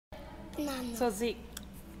Banana. So Zeke,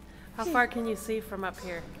 how far can you see from up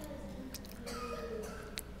here?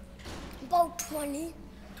 About 20.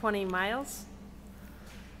 20 miles?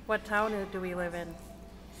 What town do we live in?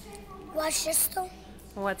 Rochester.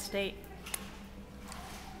 What state?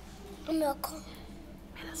 America.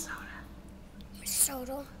 Minnesota.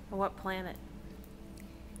 Minnesota. What planet?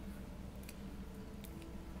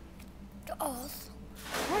 The Earth.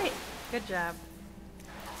 Right. Good job.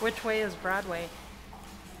 Which way is Broadway?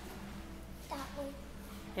 That way.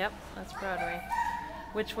 Yep, that's Broadway.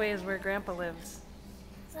 Which way is where Grandpa lives?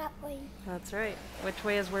 That way. That's right. Which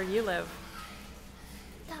way is where you live?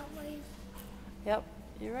 That way. Yep,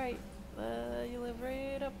 you're right. You live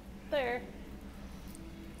right up there.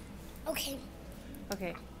 Okay.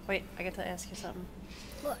 Okay, wait, I got to ask you something.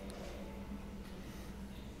 What?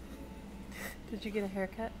 Did you get a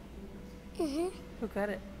haircut? Mm-hmm. Who got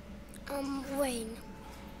it? Wayne.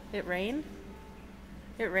 It rained?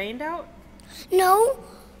 It rained out? No.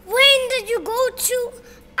 When did you go to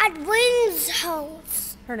at Wayne's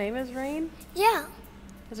house? Her name is Rain? Yeah.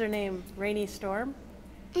 Is her name Rainy Storm?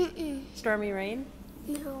 Mm-mm. Stormy Rain?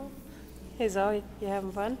 No. Hey Zoe, you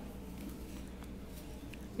having fun?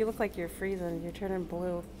 You look like you're freezing. You're turning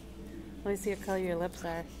blue. Let me see what color your lips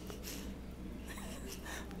are.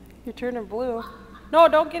 You're turning blue. No,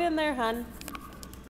 don't get in there, hon.